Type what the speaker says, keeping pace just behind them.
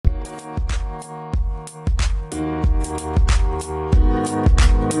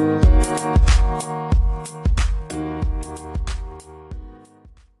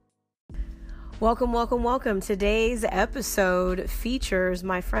Welcome, welcome, welcome. Today's episode features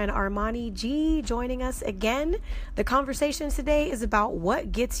my friend Armani G joining us again. The conversation today is about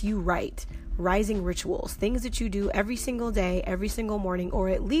what gets you right. Rising rituals, things that you do every single day, every single morning, or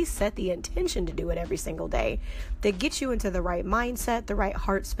at least set the intention to do it every single day that gets you into the right mindset, the right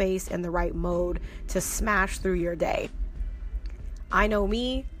heart space, and the right mode to smash through your day. I know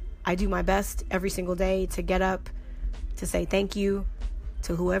me, I do my best every single day to get up, to say thank you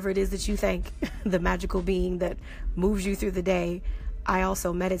to whoever it is that you thank, the magical being that moves you through the day. I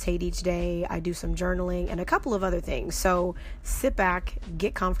also meditate each day. I do some journaling and a couple of other things. So sit back,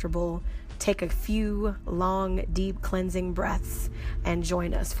 get comfortable, take a few long, deep cleansing breaths, and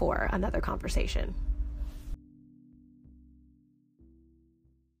join us for another conversation.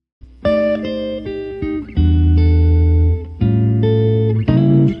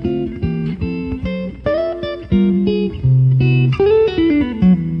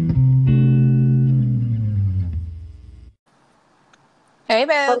 Hey,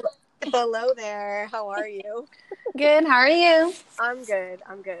 babe. Hello there. How are you? Good. How are you? I'm good.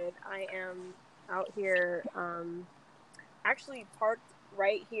 I am out here, actually parked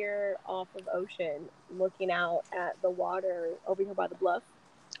right here off of Ocean, looking out at the water over here by the bluff.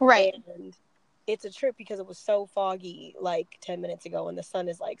 Right. And it's a trip because it was so foggy like 10 minutes ago, and the sun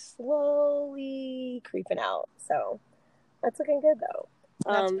is like slowly creeping out. So that's looking good though.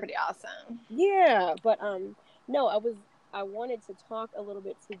 That's pretty awesome. Yeah, but no, I wanted to talk a little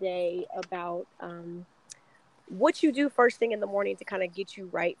bit today about what you do first thing in the morning to kind of get you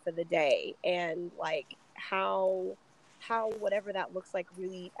right for the day, and like how whatever that looks like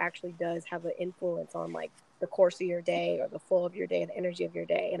really actually does have an influence on like the course of your day or the flow of your day, the energy of your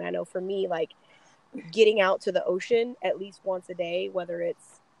day. And I know for me, like getting out to the ocean at least once a day, whether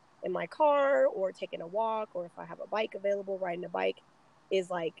it's in my car or taking a walk, or if I have a bike available, riding a bike, is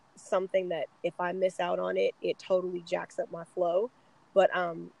like something that if I miss out on it, it totally jacks up my flow. But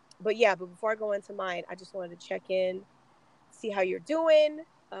before I go into mine, I just wanted to check in, see how you're doing,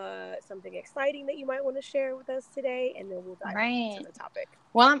 something exciting that you might want to share with us today, and then we'll dive into the topic.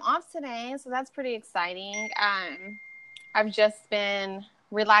 Well, I'm off today, so that's pretty exciting. I've just been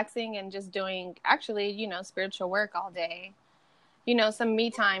relaxing and just doing, actually, spiritual work all day. Some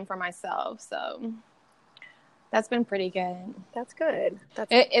me time for myself. So that's been pretty good. That's good.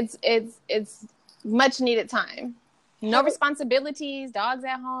 It's much needed time. No responsibilities, dogs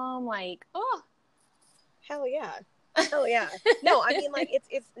at home, like, oh. Hell yeah. No, I mean, like,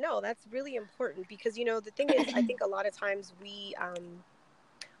 that's really important because, the thing is, I think a lot of times we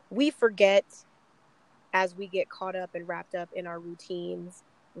forget as we get caught up and wrapped up in our routines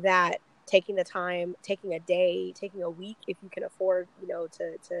that taking the time, taking a day, taking a week, if you can afford,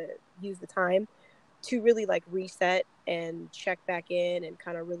 to use the time to really like reset and check back in and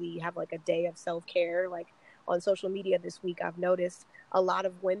kind of really have like a day of self-care. Like on social media this week, I've noticed a lot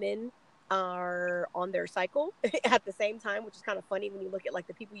of women are on their cycle at the same time, which is kind of funny when you look at like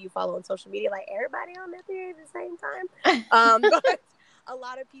the people you follow on social media, like everybody on their period at the same time. But a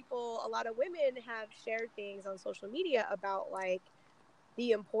lot of women have shared things on social media about like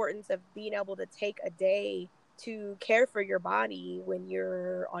the importance of being able to take a day to care for your body when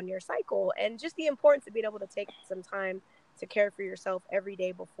you're on your cycle, and just the importance of being able to take some time to care for yourself every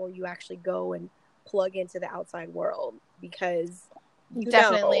day before you actually go and plug into the outside world, because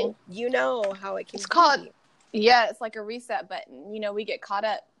definitely know how it can it's be. Called, yeah, it's like a reset button. We get caught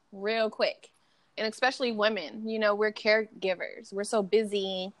up real quick, and especially women, we're caregivers. We're so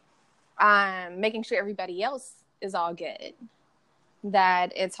busy making sure everybody else is all good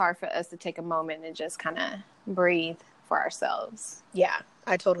that it's hard for us to take a moment and just kind of breathe for ourselves. Yeah,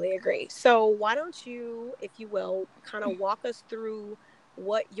 I totally agree. So why don't you, if you will, kind of walk us through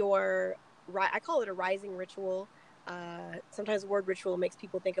what I call it a rising ritual. Sometimes the word ritual makes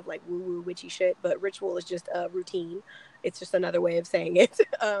people think of like woo-woo witchy shit, but ritual is just a routine. It's just another way of saying it.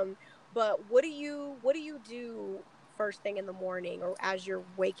 But what do you do first thing in the morning or as you're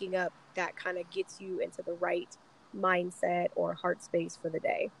waking up that kind of gets you into the right mindset or heart space for the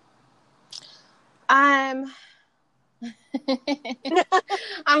day? I'm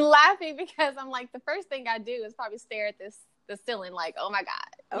laughing because I'm like, the first thing I do is probably stare at the ceiling like, oh my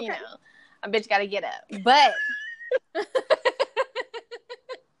God, okay. A bitch got to get up. But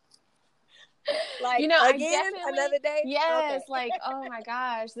like, again, another day? Yes, okay. Like, oh my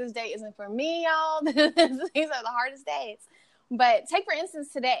gosh, this day isn't for me, y'all. These are the hardest days. But take, for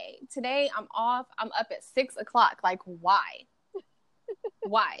instance, today. Today, I'm off. I'm up at 6:00. Like, why?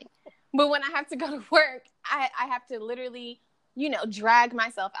 Why? But when I have to go to work, I have to literally, drag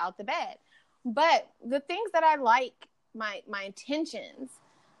myself out the bed. But the things that I like, my intentions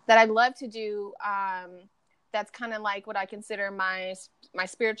that I love to do. That's kind of like what I consider my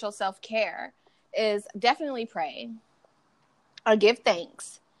spiritual self-care is definitely pray. I give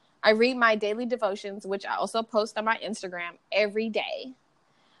thanks. I read my daily devotions, which I also post on my Instagram every day.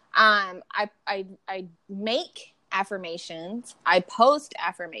 I make affirmations. I post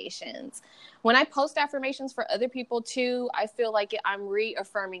affirmations. When I post affirmations for other people too, I feel like I'm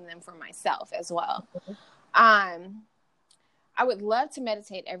reaffirming them for myself as well. I would love to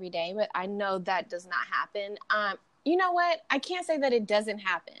meditate every day, but I know that does not happen. You know what? I can't say that it doesn't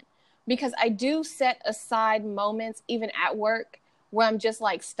happen because I do set aside moments, even at work, where I'm just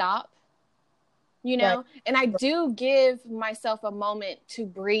like, stop, you know, right. And I do give myself a moment to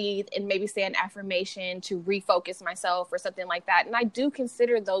breathe and maybe say an affirmation to refocus myself or something like that. And I do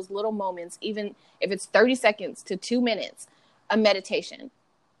consider those little moments, even if it's 30 seconds to 2 minutes, a meditation.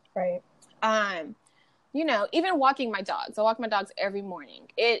 Right. You know, even walking my dogs. I walk my dogs every morning.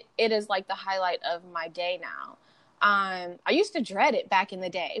 It is like the highlight of my day now. I used to dread it back in the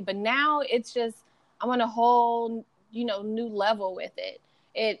day, but now it's just, I'm on a whole, you know, new level with it.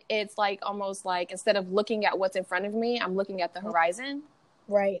 It's like almost like instead of looking at what's in front of me, I'm looking at the horizon.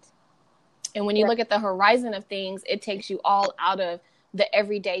 Right. And when you look at the horizon of things, it takes you all out of the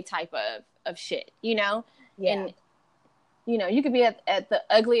everyday type of shit, you know? Yeah. And, you know, you could be at the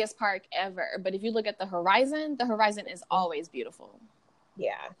ugliest park ever, but if you look at the horizon is always beautiful.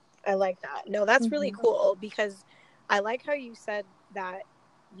 Yeah, I like that. No, that's really cool because I like how you said that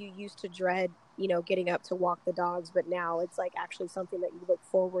you used to dread, you know, getting up to walk the dogs, but now it's like actually something that you look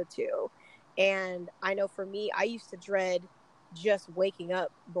forward to. And I know for me, I used to dread just waking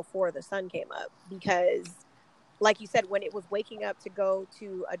up before the sun came up because, like you said, when it was waking up to go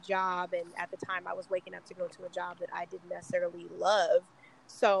to a job, and at the time I was waking up to go to a job that I didn't necessarily love.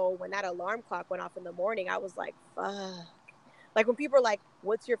 So when that alarm clock went off in the morning, I was like, fuck. Like when people are like,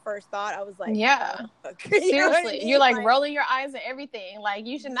 what's your first thought? I was like, yeah, seriously, know what I mean? You're like rolling your eyes and everything. Like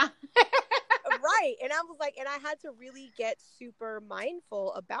you should not. Right. And I was like, and I had to really get super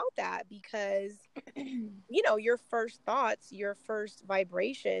mindful about that because, you know, your first thoughts, your first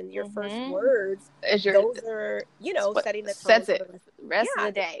vibration, your first words, those are, you know, setting the tone for the rest of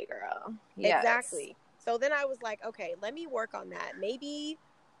the day, girl. Yes. Exactly. So then I was like, okay, let me work on that. Maybe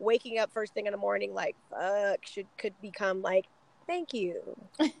waking up first thing in the morning, like, fuck, could become like, thank you.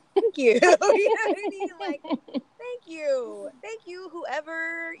 Thank you. You know what I mean? Like, thank you,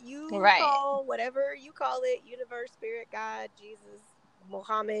 whoever you call, whatever you call it, universe, spirit, God, Jesus,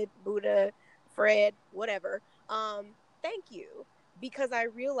 Muhammad, Buddha, Fred, whatever. Thank you, because I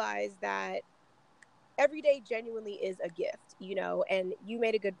realized that every day genuinely is a gift, you know. And you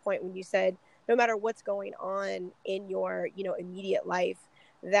made a good point when you said no matter what's going on in your, you know, immediate life,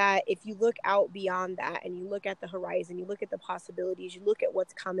 that if you look out beyond that and you look at the horizon, you look at the possibilities, you look at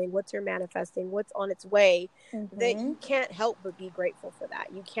what's coming, what's you're manifesting, what's on its way, that you can't help but be grateful for that.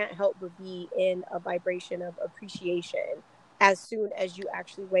 You can't help but be in a vibration of appreciation as soon as you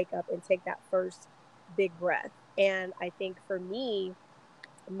actually wake up and take that first big breath. And I think for me,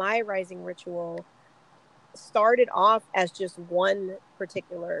 my rising ritual started off as just one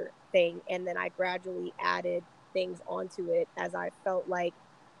particular thing, and then I gradually added things onto it as I felt like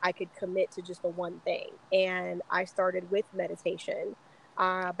I could commit to just the one thing. And I started with meditation.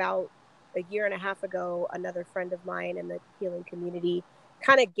 About a year and a half ago, another friend of mine in the healing community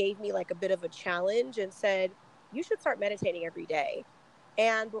kind of gave me like a bit of a challenge and said, you should start meditating every day.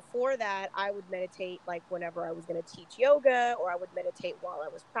 And before that, I would meditate like whenever I was going to teach yoga, or I would meditate while I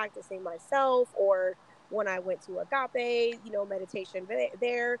was practicing myself, or when I went to Agape, you know, meditation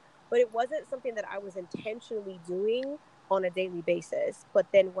there. But it wasn't something that I was intentionally doing on a daily basis. But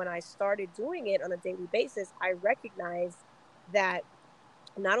then when I started doing it on a daily basis, I recognized that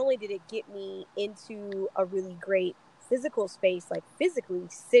not only did it get me into a really great physical space, like physically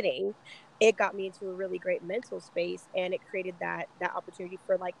sitting, it got me into a really great mental space, and it created that opportunity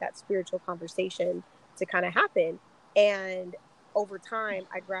for like that spiritual conversation to kind of happen. And over time,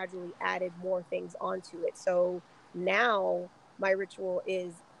 I gradually added more things onto it. So now my ritual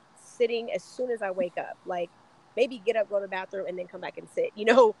is sitting as soon as I wake up, like maybe get up, go to the bathroom, and then come back and sit, you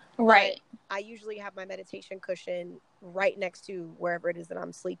know? Right. But I usually have my meditation cushion right next to wherever it is that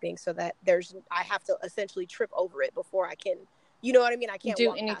I'm sleeping, so that I have to essentially trip over it before I can, you know what I mean? I can't do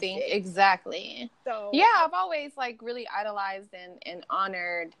walk anything. past it. Exactly. So yeah, I've always like really idolized and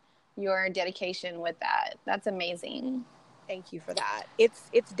honored your dedication with that. That's amazing. Thank you for that. It's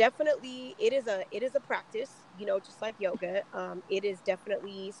definitely, it is a practice, you know, just like yoga. It is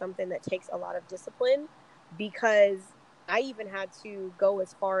definitely something that takes a lot of discipline, because I even had to go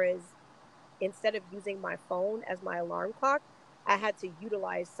as far as, instead of using my phone as my alarm clock, I had to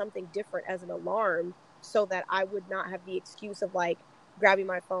utilize something different as an alarm so that I would not have the excuse of like grabbing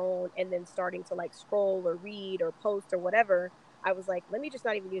my phone and then starting to like scroll or read or post or whatever. I was like, let me just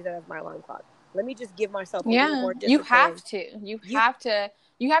not even use that as my alarm clock. Let me just give myself a little more discipline.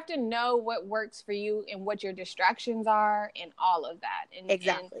 You have to know what works for you and what your distractions are and all of that. And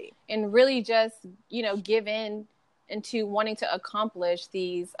exactly. And really just, you know, give in into wanting to accomplish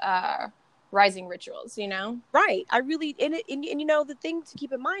these rising rituals, you know? Right. I really, and you know, the thing to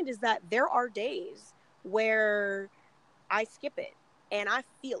keep in mind is that there are days where I skip it and I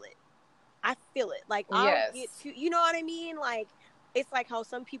feel it. Like I'll get to, you know what I mean? Like, it's like how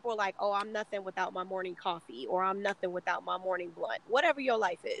some people are like, oh, I'm nothing without my morning coffee, or I'm nothing without my morning blunt, whatever your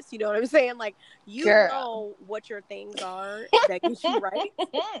life is. You know what I'm saying? Like, you know what your things are that get you right.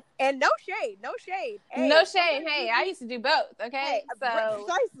 And no shade. Hey, no shade. Hey, I used to do both. Okay. Hey, so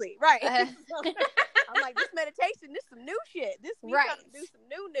precisely. Right. I'm like, this meditation, this some new shit. This me trying to do some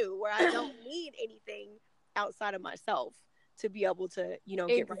new where I don't need anything outside of myself to be able to, you know,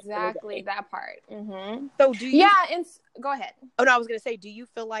 get exactly that part. Mm-hmm. So do you? Yeah, and go ahead. Oh no, I was gonna say, do you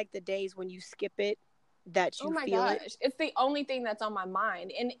feel like the days when you skip it that you feel it? It's the only thing that's on my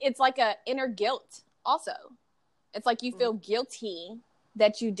mind, and it's like a inner guilt. Also, it's like you feel guilty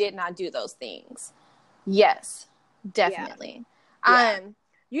that you did not do those things. Yes, definitely. Yeah.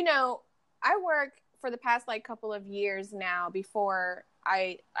 You know, I work for the past like couple of years now. Before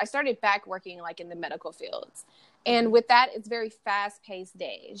I started back working like in the medical fields. And with that, it's very fast-paced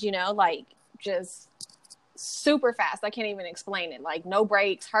days, you know, like just super fast. I can't even explain it. Like no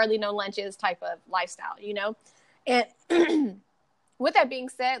breaks, hardly no lunches type of lifestyle, you know? And with that being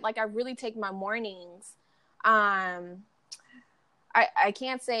said, like I really take my mornings, I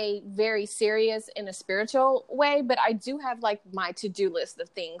can't say very serious in a spiritual way, but I do have like my to-do list of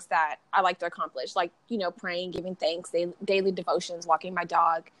things that I like to accomplish, like, you know, praying, giving thanks, daily devotions, walking my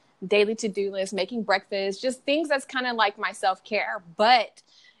dog, daily to-do list, making breakfast, just things that's kind of like my self-care, but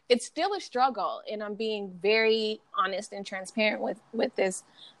it's still a struggle. And I'm being very honest and transparent with this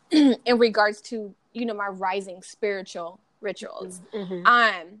in regards to, you know, my rising spiritual rituals.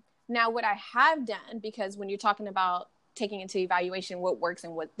 Mm-hmm. Now what I have done, because when you're talking about taking into evaluation what works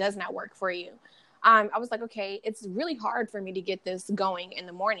and what does not work for you, I was like, okay, it's really hard for me to get this going in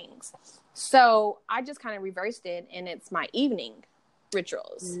the mornings. So I just kind of reversed it, and it's my evening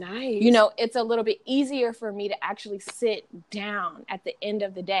rituals. Nice. You know, it's a little bit easier for me to actually sit down at the end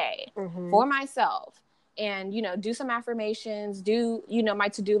of the day for myself and, you know, do some affirmations, do, you know, my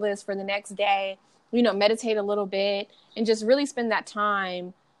to-do list for the next day, you know, meditate a little bit and just really spend that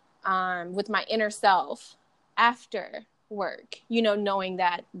time with my inner self after work, you know, knowing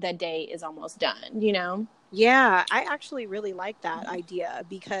that the day is almost done, you know? Yeah, I actually really like that idea,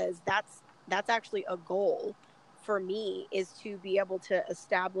 because that's actually a goal for me, is to be able to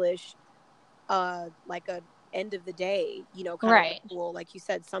establish like a end of the day, you know, kind of ritual, like you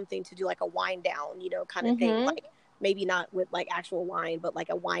said, something to do, like a wind down, you know, kind of thing, like maybe not with like actual wine, but like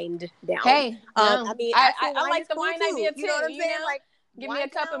a wind down. Hey, I mean, I like the wine idea too. You know what I'm saying? Know? Like, give me a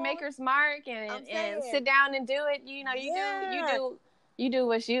cup of Maker's Mark and sit down and do it. You know, you do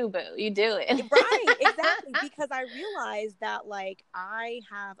what you boo. You do it. Right, exactly. Because I realized that, like, I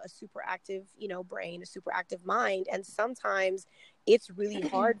have a super active, you know, brain, a super active mind. And sometimes it's really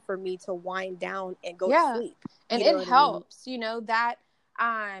hard for me to wind down and go to sleep. And it helps, you know, that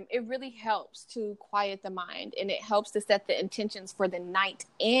it really helps to quiet the mind, and it helps to set the intentions for the night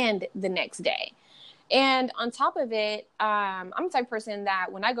and the next day. And on top of it, I'm the type of person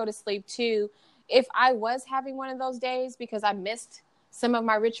that when I go to sleep too, if I was having one of those days because I missed some of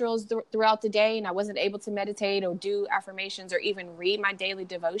my rituals throughout the day and I wasn't able to meditate or do affirmations or even read my daily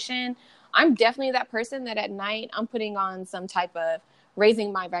devotion, I'm definitely that person that at night I'm putting on some type of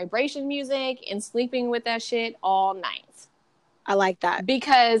raising my vibration music and sleeping with that shit all night. I like that.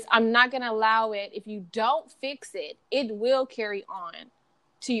 Because I'm not going to allow it. If you don't fix it, it will carry on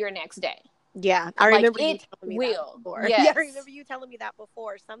to your next day. Yeah, I remember you telling me that before. Yes. Yeah, I remember you telling me that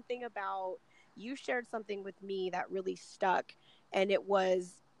before. Something about, you shared something with me that really stuck, and it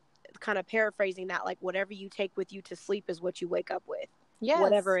was kind of paraphrasing that, like, whatever you take with you to sleep is what you wake up with. Yes.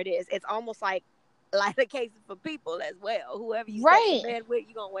 Whatever it is. It's almost like the case for people as well. Whoever you stay in bed with,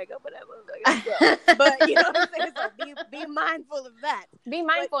 you're going to wake up with that motherfucker as well. But, you know what I'm saying? So be mindful of that. Be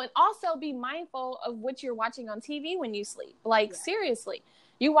mindful. And also be mindful of what you're watching on TV when you sleep. Like, seriously.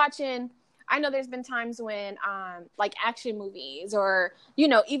 You watching... I know there's been times when, like action movies or, you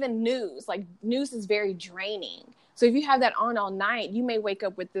know, even news, like news is very draining. So if you have that on all night, you may wake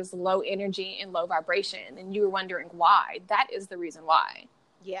up with this low energy and low vibration and you're wondering why. That is the reason why.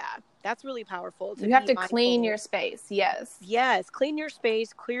 Yeah, that's really powerful to You have be to clean mindful. your space. Yes. Yes, clean your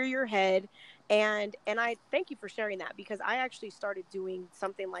space, clear your head. And I thank you for sharing that, because I actually started doing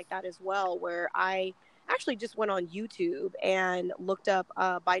something like that as well, where I actually just went on YouTube and looked up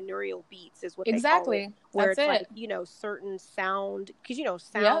binaural beats is what they call it, Exactly. where That's it's like, it. certain sound, because Yep.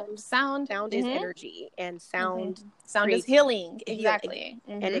 Sound. sound is Mm-hmm. energy, and Mm-hmm. sound Sound is creates healing. heal, Exactly.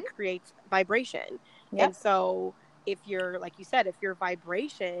 and Mm-hmm. it creates vibration. And Yep. so if you're, like you said, if your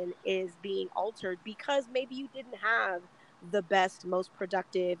vibration is being altered because maybe you didn't have the best, most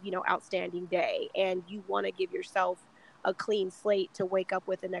productive, outstanding day, and you want to give yourself a clean slate to wake up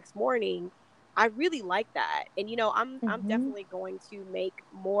with the next morning, I really like that. And I'm Mm-hmm. definitely going to make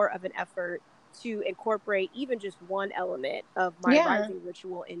more of an effort to incorporate even just one element of my Yeah. rising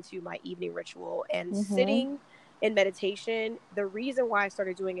ritual into my evening ritual. And Mm-hmm. sitting in meditation, the reason why I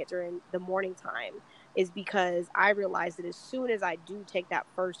started doing it during the morning time is because I realized that as soon as I do take that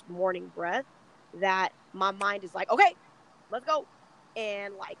first morning breath, that my mind is like, okay, let's go.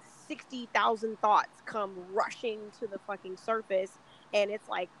 And like 60,000 thoughts come rushing to the fucking surface. And it's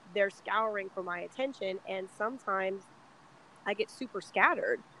like they're scouring for my attention. And sometimes I get super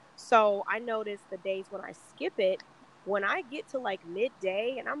scattered. So I notice the days when I skip it, when I get to like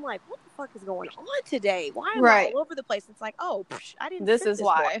midday and I'm like, what the fuck is going on today? Why am I Right. all over the place? It's like, oh, I didn't This sit is this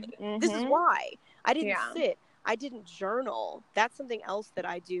why. morning. This is Mm-hmm. why. I didn't Yeah. sit. I didn't journal. That's something else that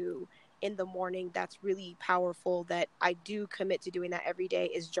I do in the morning that's really powerful, that I do commit to doing that every day,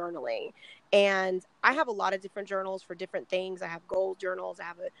 is journaling. And I have a lot of different journals for different things. I have goal journals, I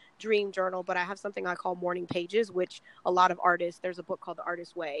have a dream journal, but I have something I call morning pages, which a lot of artists, there's a book called The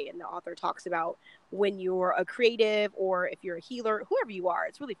Artist's Way, and the author talks about when you're a creative or if you're a healer, whoever you are,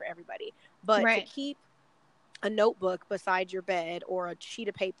 it's really for everybody. But to Right. keep a notebook beside your bed or a sheet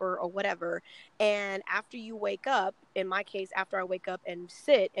of paper or whatever, and after you wake up, in my case, after I wake up and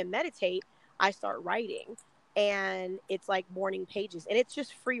sit and meditate, I start writing. And it's like morning pages, and it's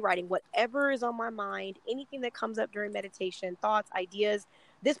just free writing, whatever is on my mind, anything that comes up during meditation, thoughts, ideas.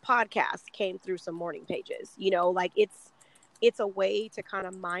 This podcast came through some morning pages, like it's a way to kind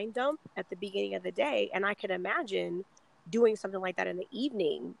of mind dump at the beginning of the day. And I can imagine doing something like that in the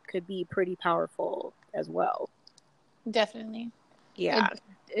evening could be pretty powerful as well. Definitely. Yeah.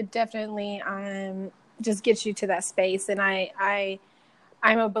 It definitely just gets you to that space. And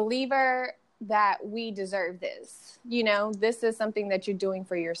I'm a believer that we deserve this. This is something that you're doing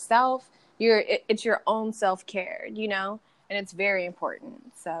for yourself. It's your own self-care, and it's very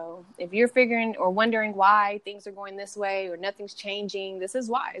important. So if you're figuring or wondering why things are going this way or nothing's changing, this is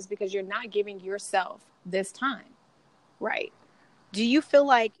why. It's because you're not giving yourself this time. Right. Do you feel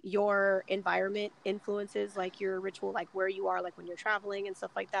like your environment influences like your ritual, like where you are, like when you're traveling and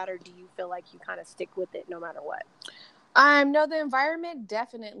stuff like that? Or do you feel like you kind of stick with it no matter what? No, the environment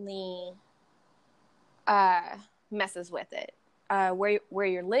definitely messes with it. Where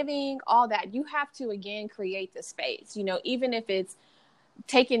you're living, all that, you have to again create the space. Even if it's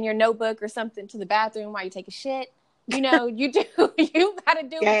taking your notebook or something to the bathroom while you take a shit, you do. You got to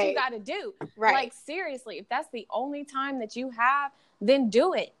do what you got to do. Right. Like seriously, if that's the only time that you have, then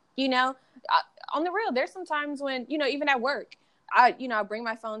do it. On the real, there's some times when even at work, I bring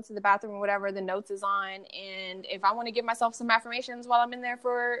my phone to the bathroom or whatever, the notes is on, and if I want to give myself some affirmations while I'm in there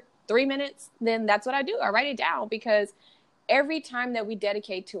for 3 minutes, then that's what I do. I write it down, because every time that we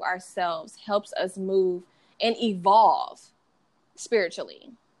dedicate to ourselves helps us move and evolve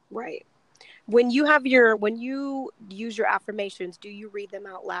spiritually. Right. When you use your affirmations, do you read them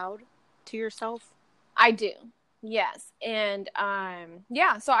out loud to yourself? I do. Yes. And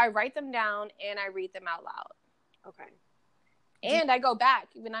so I write them down and I read them out loud. Okay. And I go back,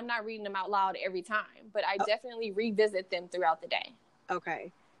 even I'm not reading them out loud every time, but I definitely revisit them throughout the day.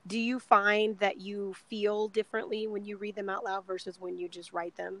 Okay. Do you find that you feel differently when you read them out loud versus when you just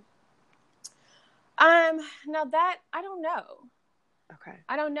write them? Now that I don't know. Okay.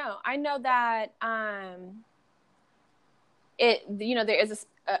 I don't know. I know that there is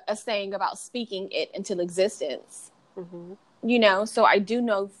a saying about speaking it into existence. Mm-hmm. So I do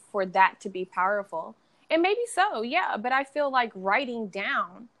know for that to be powerful. And maybe so, yeah. But I feel like writing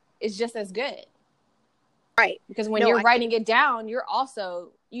down is just as good. Right. Because when you're writing it down, you're also,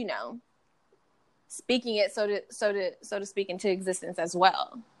 speaking it so to speak into existence as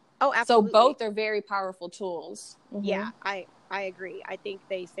well. Oh, absolutely. So both are very powerful tools. Mm-hmm. Yeah, I agree. I think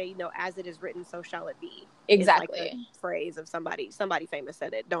they say, as it is written, so shall it be. Exactly. It's like the phrase of somebody famous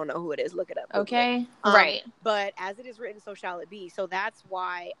said it. Don't know who it is. Look it up. Okay. Right. But as it is written, so shall it be. So that's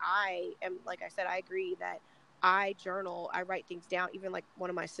why I am, like I said, I agree that I journal, I write things down. Even like one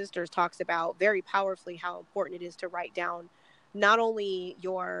of my sisters talks about very powerfully how important it is to write down not only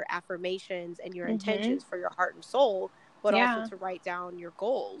your affirmations and your Mm-hmm. intentions for your heart and soul, but also to write down your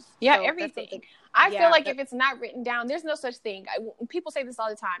goals. Yeah, so everything. I feel like if it's not written down, there's no such thing. People say this all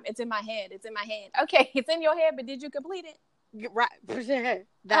the time. It's in my head. It's in my head. Okay, it's in your head, but did you complete it? Right.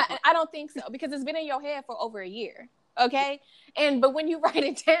 I don't think so, because it's been in your head for over a year. Okay, but when you write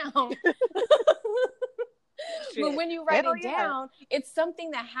it down, but when you write it down, it's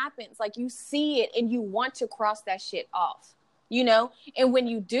something that happens. Like, you see it and you want to cross that shit off, you know. And when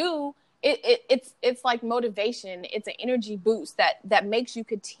you do, it's like motivation. It's an energy boost that makes you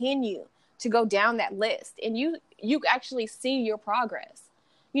continue to go down that list, and you actually see your progress.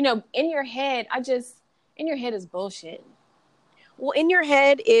 You know, in your head is bullshit. Well, in your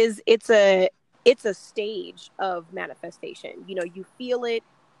head it's a stage of manifestation. You know, you feel it,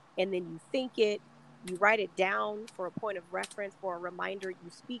 and then you think it, you write it down for a point of reference, for a reminder, you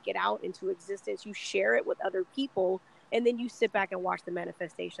speak it out into existence, you share it with other people, and then you sit back and watch the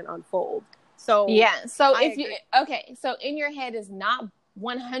manifestation unfold. So yeah, so so in your head is not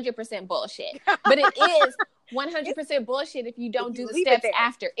 100% bullshit, but it is 100% bullshit if you don't do the steps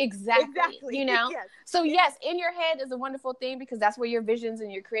after. Exactly. You know? Yes. So yes, in your head is a wonderful thing, because that's where your visions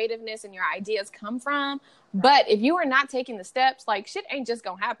and your creativeness and your ideas come from. But if you are not taking the steps, like, shit ain't just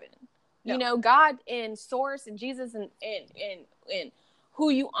gonna happen. No. You know, God and Source and Jesus and who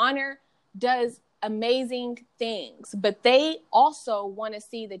you honor does amazing things, but they also want to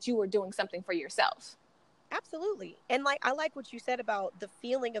see that you are doing something for yourself. Absolutely. And like, I like what you said about the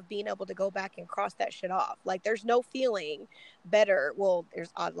feeling of being able to go back and cross that shit off. Like, there's no feeling better. Well,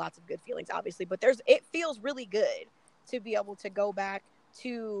 there's lots of good feelings, obviously, but it feels really good to be able to go back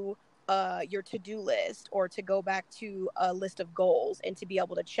to your to-do list, or to go back to a list of goals, and to be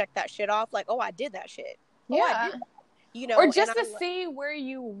able to check that shit off. Like, oh, I did that shit. Yeah. Oh, I did that. You know, or just to see where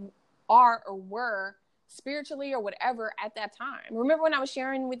you are or were spiritually or whatever at that time. Remember when I was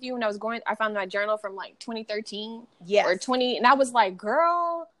sharing with you when I found my journal from like 2013 or 20, and I was like,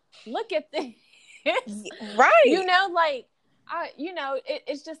 girl, look at this. Right. You know, like,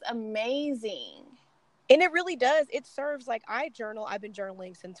 it's just amazing. And it really does. It serves, like, I journal. I've been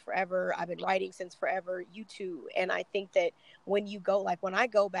journaling since forever. I've been writing since forever. You too. And I think that when I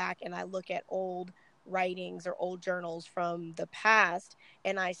go back and I look at old writings or old journals from the past,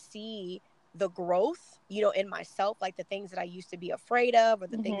 and I see the growth, you know, in myself, like the things that I used to be afraid of, or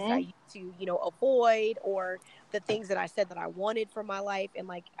the things that I used to, you know, avoid, or the things that I said that I wanted for my life. And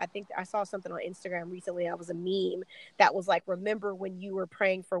like, I think I saw something on Instagram recently. That was a meme that was like, remember when you were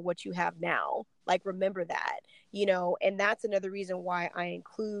praying for what you have now, like, remember that, you know. And that's another reason why I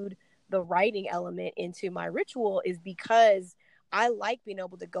include the writing element into my ritual, is because I like being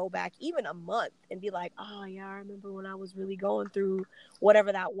able to go back even a month and be like, oh yeah, I remember when I was really going through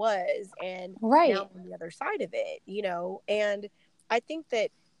whatever that was. And now I'm on the other side of it, you know. And I think that,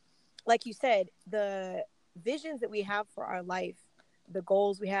 like you said, the visions that we have for our life, the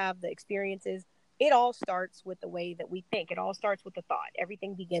goals we have, the experiences, it all starts with the way that we think. It all starts with the thought.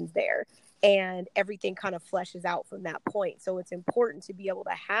 Everything begins there, and everything kind of fleshes out from that point. So it's important to be able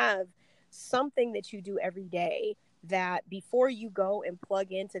to have something that you do every day, that before you go and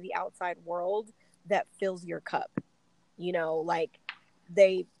plug into the outside world, that fills your cup. You know, like,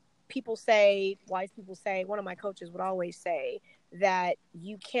 wise people say, one of my coaches would always say that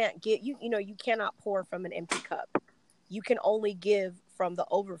you can't get, you know, you cannot pour from an empty cup. You can only give from the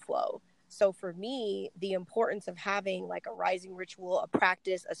overflow. So for me, the importance of having like a rising ritual, a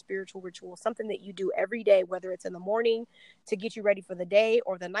practice, a spiritual ritual, something that you do every day, whether it's in the morning to get you ready for the day,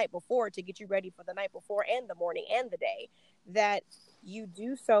 or the night before to get you ready for the night before and the morning and the day, that you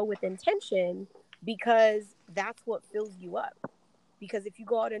do so with intention, because that's what fills you up. Because if you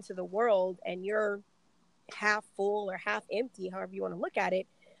go out into the world and you're half full or half empty, however you want to look at it,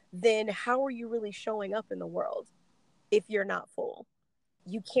 then how are you really showing up in the world if you're not full?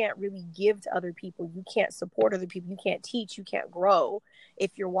 You can't really give to other people. You can't support other people. You can't teach. You can't grow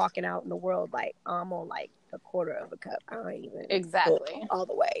if you're walking out in the world like, I'm on like a quarter of a cup. I ain't even exactly all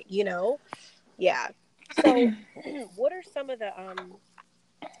the way, you know? Yeah. So what are some of the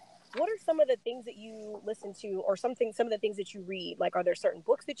things that you listen to, or some of the things that you read? Like, are there certain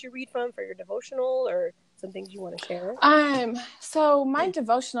books that you read from for your devotional, or some things you want to share? So my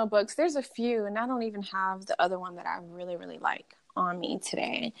devotional books, there's a few, and I don't even have the other one that I really, really like on me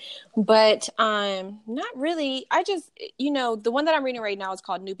today, but not really. I just, you know, the one that I'm reading right now is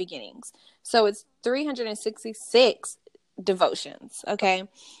called New Beginnings. So it's 366 devotions. Okay.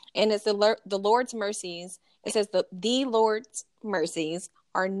 And it's the Lord's mercies. It says the Lord's mercies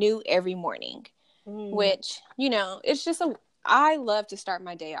are new every morning, which, you know, it's just I love to start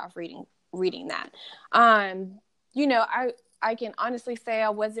my day off reading that. You know, I can honestly say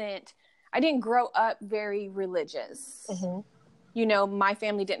I didn't grow up very religious. You know, my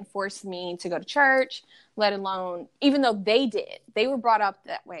family didn't force me to go to church, let alone, even though they did, they were brought up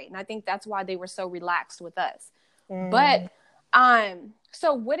that way. And I think that's why they were so relaxed with us. But,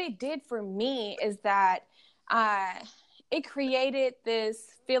 so what it did for me is that, it created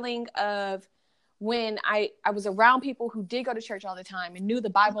this feeling of when I was around people who did go to church all the time and knew the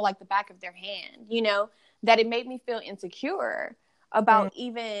Bible like the back of their hand, you know, that it made me feel insecure about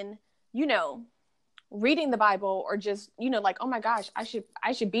even, you know, reading the Bible or just, you know, like, oh my gosh, I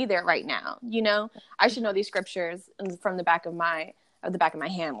should be there right now. You know, I should know these scriptures from the back of my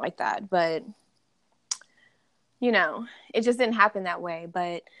hand like that. But, you know, it just didn't happen that way.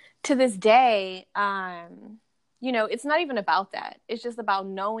 But to this day, you know, it's not even about that. It's just about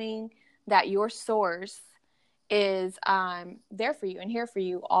knowing that your source is there for you and here for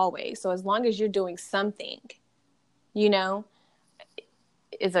you always. So as long as you're doing something, you know,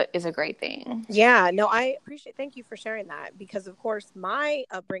 is a great thing. Yeah, no, I appreciate, thank you for sharing that, because of course my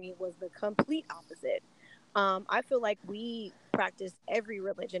upbringing was the complete opposite. I feel like we practiced every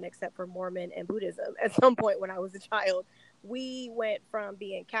religion except for Mormon and Buddhism at some point when I was a child. We went from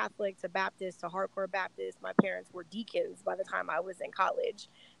being Catholic to Baptist to hardcore Baptist. My parents were deacons by the time I was in college.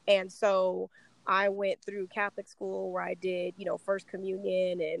 And so I went through Catholic school where I did, you know, First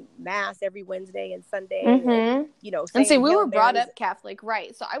Communion and Mass every Wednesday and Sunday. And, you know, and see, we were brought up Catholic,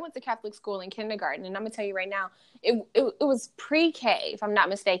 right? So I went to Catholic school in kindergarten, and I'm gonna tell you right now, it was pre-K, if I'm not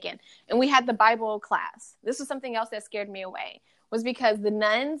mistaken, and we had the Bible class. This was something else that scared me away, was because the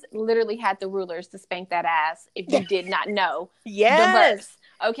nuns literally had the rulers to spank that ass if you did not know the verse.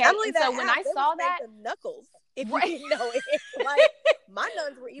 Okay, and so when I saw that, the knuckles. If you didn't know it, like my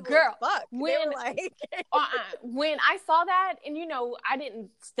nuns were evil as fuck. When when I saw that, and you know, I didn't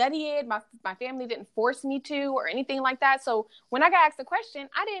study it, my family didn't force me to or anything like that. So when I got asked the question,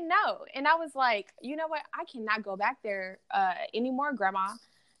 I didn't know, and I was like, you know what, I cannot go back there anymore, Grandma.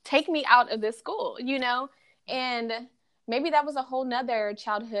 Take me out of this school, you know. And maybe that was a whole nother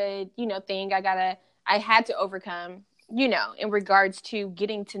childhood, you know, thing I had to overcome, you know, in regards to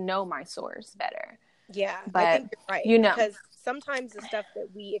getting to know my source better. Yeah, but, I think you're right. You know, because sometimes the stuff that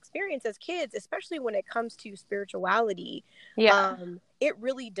we experience as kids, especially when it comes to spirituality, it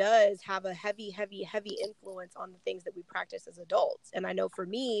really does have a heavy influence on the things that we practice as adults. And I know for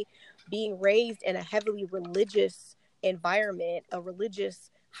me, being raised in a heavily religious environment, a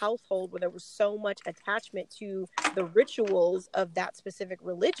religious household where there was so much attachment to the rituals of that specific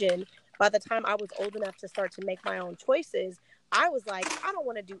religion, by the time I was old enough to start to make my own choices, I was like, I don't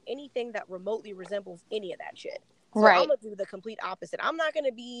want to do anything that remotely resembles any of that shit. So I'm going to do the complete opposite. I'm not going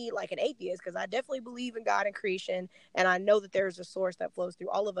to be like an atheist, because I definitely believe in God and creation. And I know that there's a source that flows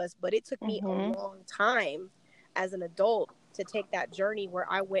through all of us. But it took me a long time as an adult to take that journey where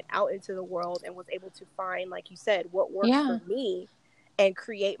I went out into the world and was able to find, like you said, what works for me and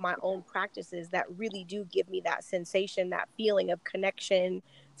create my own practices that really do give me that sensation, that feeling of connection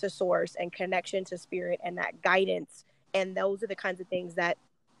to source and connection to spirit and that guidance. And those are the kinds of things that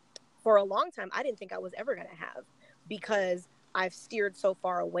for a long time, I didn't think I was ever going to have, because I've steered so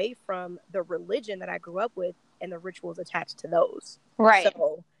far away from the religion that I grew up with and the rituals attached to those. Right.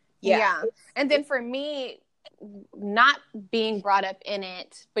 So, yeah. And then for me, not being brought up in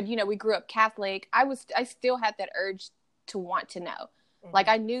it, but, you know, we grew up Catholic. I still had that urge to want to know. Like,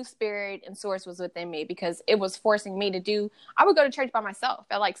 I knew spirit and source was within me because it was forcing me to I would go to church by myself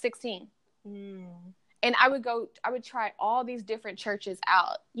at like 16. And I would try all these different churches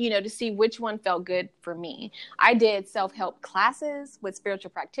out, you know, to see which one felt good for me. I did self-help classes with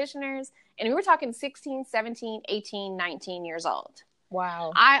spiritual practitioners, and we were talking 16, 17, 18, 19 years old.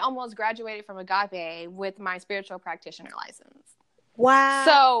 Wow. I almost graduated from Agape with my spiritual practitioner license. Wow.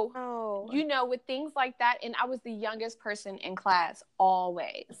 So, you know, with things like that, and I was the youngest person in class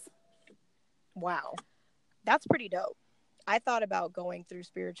always. Wow. That's pretty dope. I thought about going through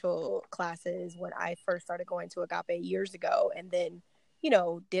spiritual classes when I first started going to Agape years ago, and then, you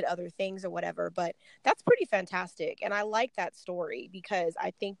know, did other things or whatever. But that's pretty fantastic. And I like that story, because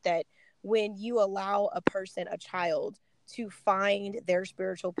I think that when you allow a child to find their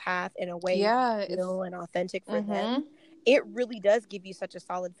spiritual path in a way real and authentic for them, it really does give you such a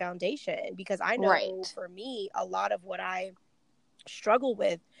solid foundation. Because I know for me, a lot of what I struggle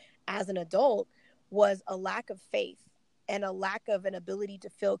with as an adult was a lack of faith and a lack of an ability to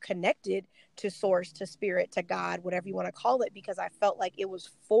feel connected to source, to spirit, to God, whatever you want to call it, because I felt like it was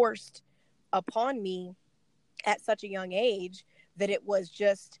forced upon me at such a young age that it was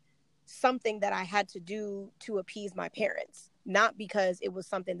just something that I had to do to appease my parents, not because it was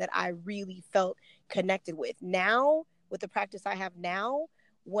something that I really felt connected with. Now, with the practice I have now,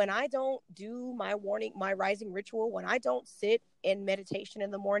 when I don't do my rising ritual, when I don't sit in meditation in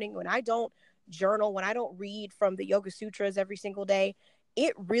the morning, when I don't journal, when I don't read from the Yoga Sutras every single day,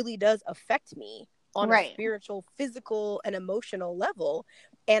 it really does affect me on a spiritual, physical, and emotional level.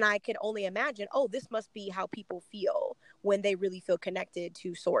 And I can only imagine, oh, this must be how people feel when they really feel connected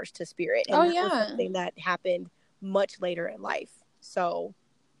to source, to spirit. And that was something that happened much later in life. So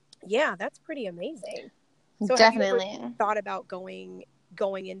yeah, that's pretty amazing. So definitely. Have you ever thought about going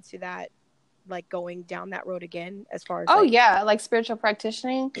into that, like going down that road again, as far as like spiritual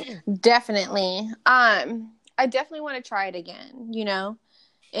practicing? Definitely. I definitely want to try it again, you know.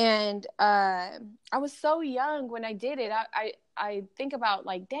 And I was so young when I did it. I think about,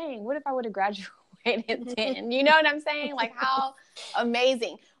 like, dang, what if I would have graduated then? You know what I'm saying? Like, how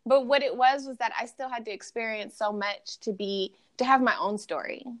amazing. But what it was that I still had to experience so much to have my own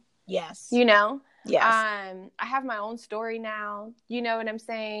story. Yes. You know? Yes. I have my own story now. You know what I'm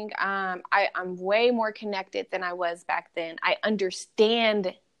saying? I'm way more connected than I was back then. I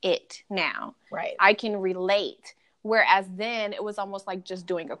understand it now. Right. I can relate. Whereas then it was almost like just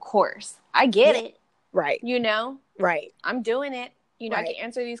doing a course. I get it. Right. You know? Right. I'm doing it. You know, I can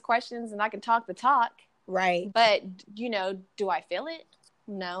answer these questions and I can talk the talk. Right. But, you know, do I feel it?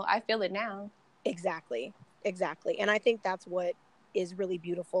 No, I feel it now. Exactly. And I think that's what is really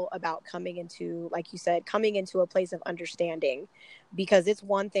beautiful about coming into, like you said, coming into a place of understanding, because it's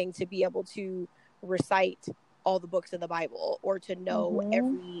one thing to be able to recite all the books of the Bible, or to know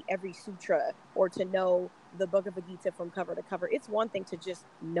every sutra, or to know the Bhagavad Gita from cover to cover. It's one thing to just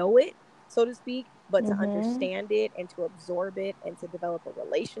know it, so to speak, but to understand it and to absorb it and to develop a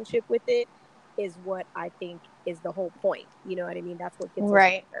relationship with it is what I think is the whole point. You know what I mean? That's what gets us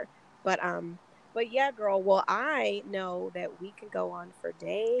there. But yeah, girl, well, I know that we can go on for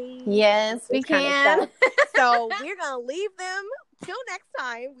days. Yes, we can. So we're going to leave them till next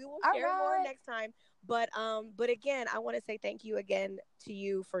time. We will share more next time. But again, I want to say thank you again to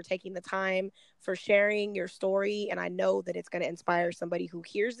you for taking the time, for sharing your story. And I know that it's going to inspire somebody who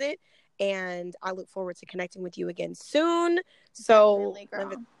hears it. And I look forward to connecting with you again soon. So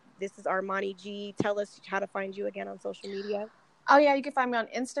this is Armani G. Tell us how to find you again on social media. Oh, yeah, you can find me on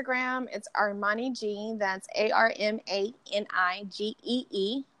Instagram. It's Armani G. That's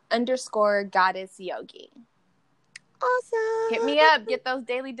ARMANIGEE_Goddess Yogi. Awesome. Hit me up. Get those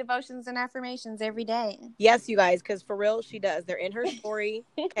daily devotions and affirmations every day. Yes, you guys, because for real, she does. They're in her story.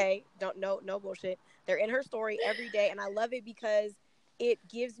 Okay. No bullshit. They're in her story every day. And I love it because it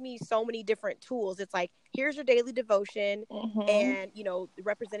gives me so many different tools. It's like, here's your daily devotion and, you know,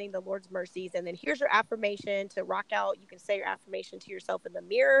 representing the Lord's mercies. And then here's your affirmation to rock out. You can say your affirmation to yourself in the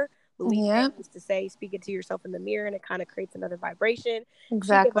mirror. Louise used to say, speak it to yourself in the mirror, and it kind of creates another vibration.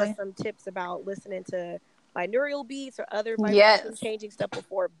 Exactly. She gave us some tips about listening to binaural beats or other vibration changing stuff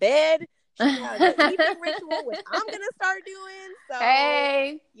before bed. She has an evening ritual, which I'm going to start doing. So,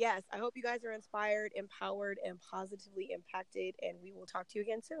 yes, I hope you guys are inspired, empowered, and positively impacted. And we will talk to you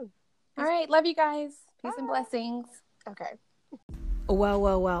again soon. All right. Love you guys. Peace and blessings. Okay.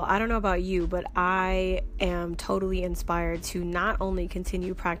 Well, I don't know about you, but I am totally inspired to not only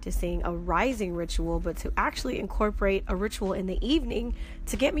continue practicing a rising ritual, but to actually incorporate a ritual in the evening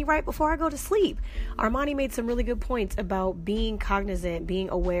to get me right before I go to sleep. Armani made some really good points about being cognizant, being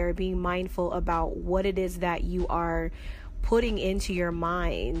aware, being mindful about what it is that you are putting into your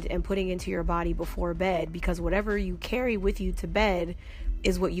mind and putting into your body before bed, because whatever you carry with you to bed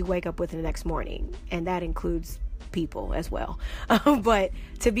is what you wake up with the next morning, and that includes people as well. But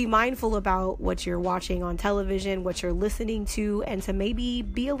to be mindful about what you're watching on television, what you're listening to, and to maybe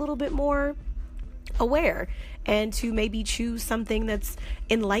be a little bit more aware, and to maybe choose something that's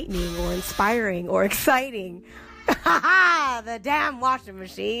enlightening or inspiring or exciting. The damn washing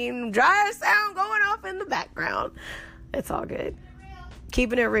machine dryer sound going off in the background. It's all good.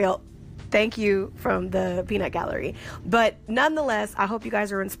 Keeping it real. Thank you from the Peanut Gallery. But nonetheless, I hope you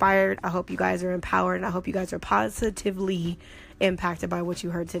guys are inspired. I hope you guys are empowered. And I hope you guys are positively impacted by what you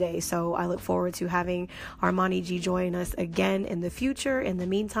heard today. So I look forward to having Armani G join us again in the future. In the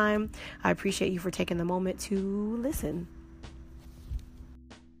meantime, I appreciate you for taking the moment to listen.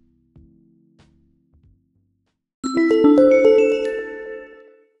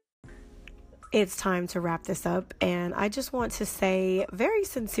 It's time to wrap this up, and I just want to say very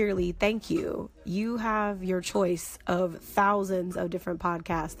sincerely thank you. You have your choice of thousands of different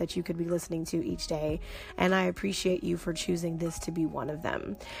podcasts that you could be listening to each day, and I appreciate you for choosing this to be one of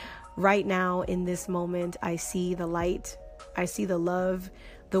them. Right now, in this moment, I see the light, I see the love,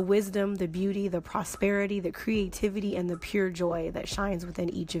 the wisdom, the beauty, the prosperity, the creativity, and the pure joy that shines within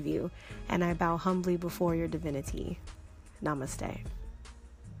each of you, and I bow humbly before your divinity. Namaste.